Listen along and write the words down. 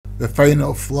The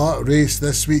final flat race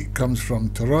this week comes from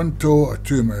Toronto, a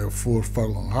 2 mile 4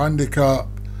 furlong handicap.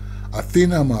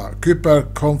 Athena Mark Cooper,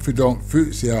 Confidant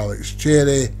Footsie Alex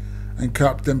Cherry and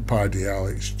Captain Paddy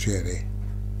Alex Cherry.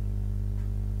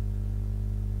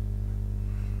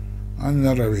 And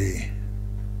they're away.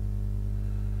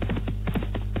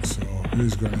 So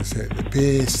who's going to set the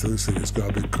pace? Looks like it's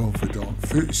got to be Confidant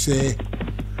Footsie,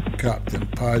 Captain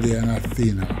Paddy and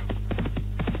Athena.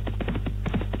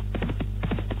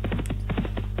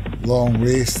 Long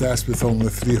race this with only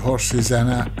 3 horses in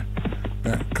it,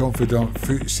 but Confidant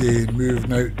Footsie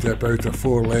moving out to about a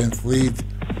 4-length lead.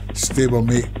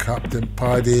 Stablemate Captain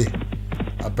Paddy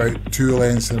about 2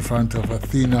 lengths in front of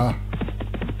Athena.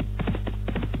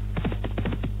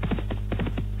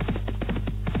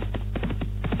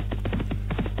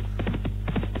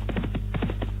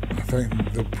 I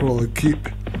think they'll probably keep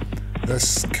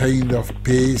this kind of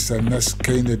pace and this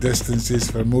kind of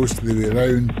distances for most of the way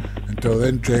round until the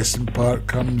interesting part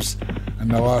comes in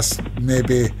the last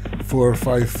maybe 4 or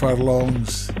 5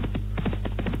 furlongs.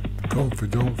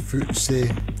 Confidant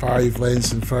Footsie 5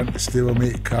 lengths in front of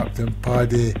stablemate Captain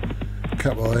Paddy, a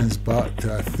couple of lengths back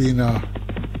to Athena.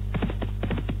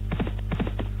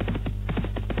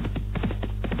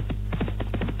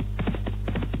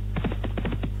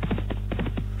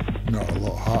 Not a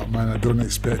lot happening. I don't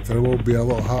expect there will be a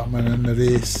lot happening in the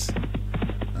race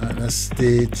at this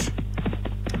stage.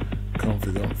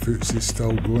 Confidant Footsie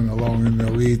still going along in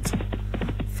the lead,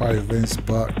 5 lengths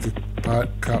back to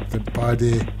Captain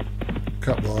Paddy, a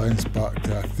couple of lengths back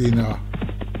to Athena.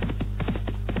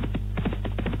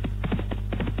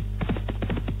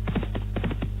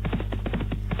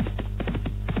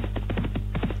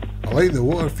 I like the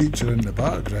water feature in the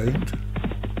background.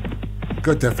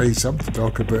 Got to find something to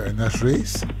talk about in this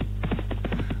race.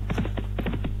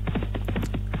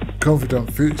 Confidant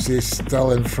Footsie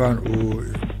still in front,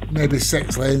 maybe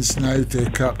 6 lengths now to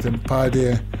Captain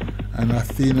Paddy and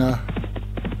Athena.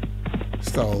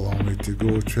 Still a long way to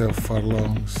go, 12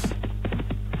 furlongs.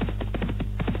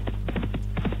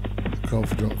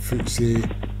 Confidant Footsie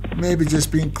maybe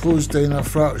just being closed down a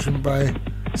fraction by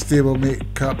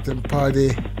stablemate Captain Paddy.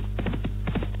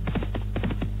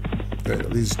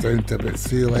 That leads down to about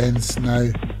 3 lengths now.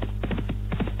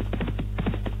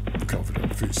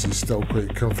 Confidant Footsie still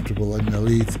quite comfortable in the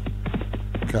lead.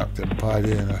 Captain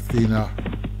Paddy and Athena.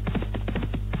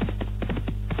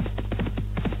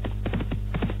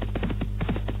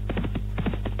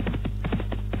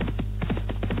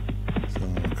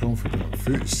 So Confidant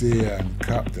Footsie and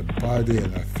Captain Paddy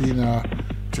and Athena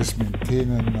just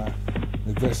maintaining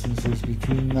the distances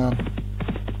between them.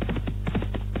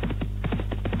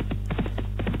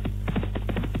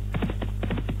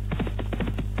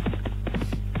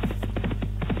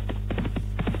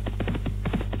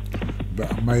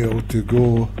 About a mile to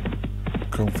go.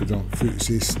 Confidant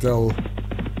Footsie still,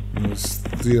 there's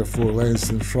 3 or 4 lengths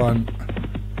in front.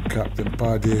 Captain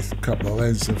Paddy a couple of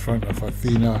lengths in front of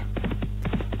Athena.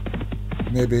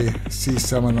 Maybe see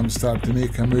some of them start to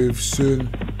make a move soon.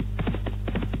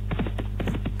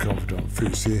 Confidant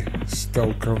Footsie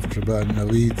still comfortable in the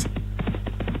lead,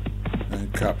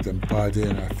 and Captain Paddy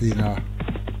and Athena.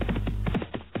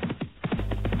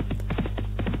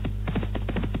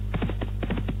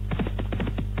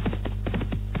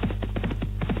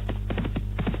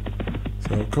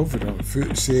 So Confidant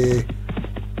Footsie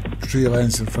 3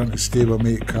 lengths in front of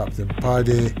stablemate Captain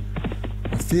Paddy.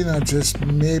 Athena just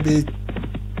maybe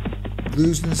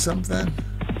losing something,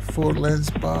 4 lengths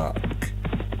back.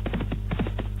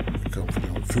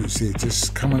 Confidant Footsie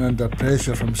just coming under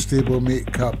pressure from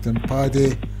stablemate Captain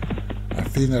Paddy.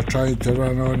 Athena trying to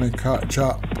run on and catch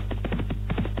up.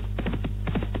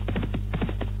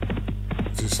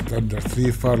 Just under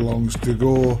 3 furlongs to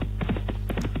go.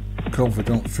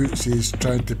 Confidant Footsie is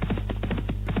trying to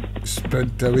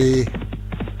sprint away.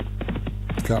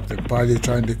 Captain Paddy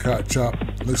trying to catch up.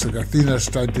 Looks like Athena's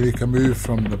trying to make a move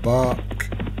from the back.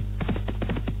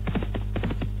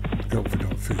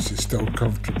 Confidant Footsie still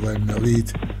comfortable in the lead.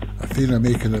 Athena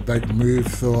making a big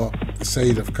move though up the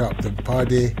side of Captain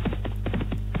Paddy.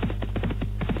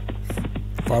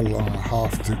 Furlong and a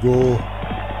half to go.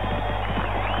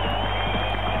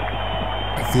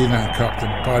 Athena and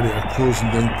Captain Paddy are closing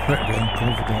down quickly on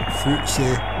Confidant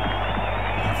Footsie.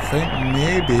 I think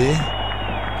maybe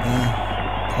the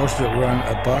horses that run at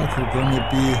the back are going to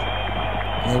be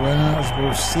the winners.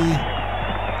 We'll see.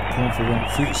 Confidant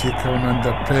Footsie coming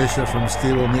under pressure from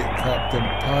stablemate Captain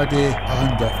Paddy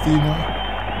and Athena.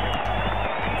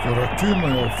 For a 2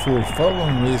 mile 4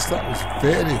 furlong race, that was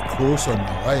very close on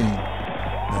the line.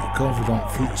 But Confidant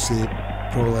Footsie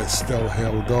probably still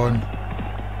held on.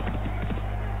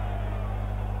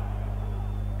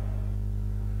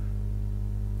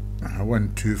 A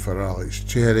 1-2 for Alex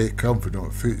Cherry,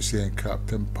 Confident Footsie and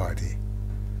Captain Paddy.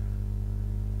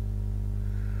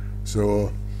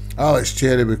 So Alex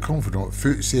Cherry with Confident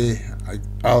Footsie,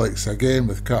 Alex again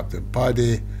with Captain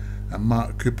Paddy, and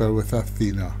Mark Cooper with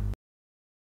Athena.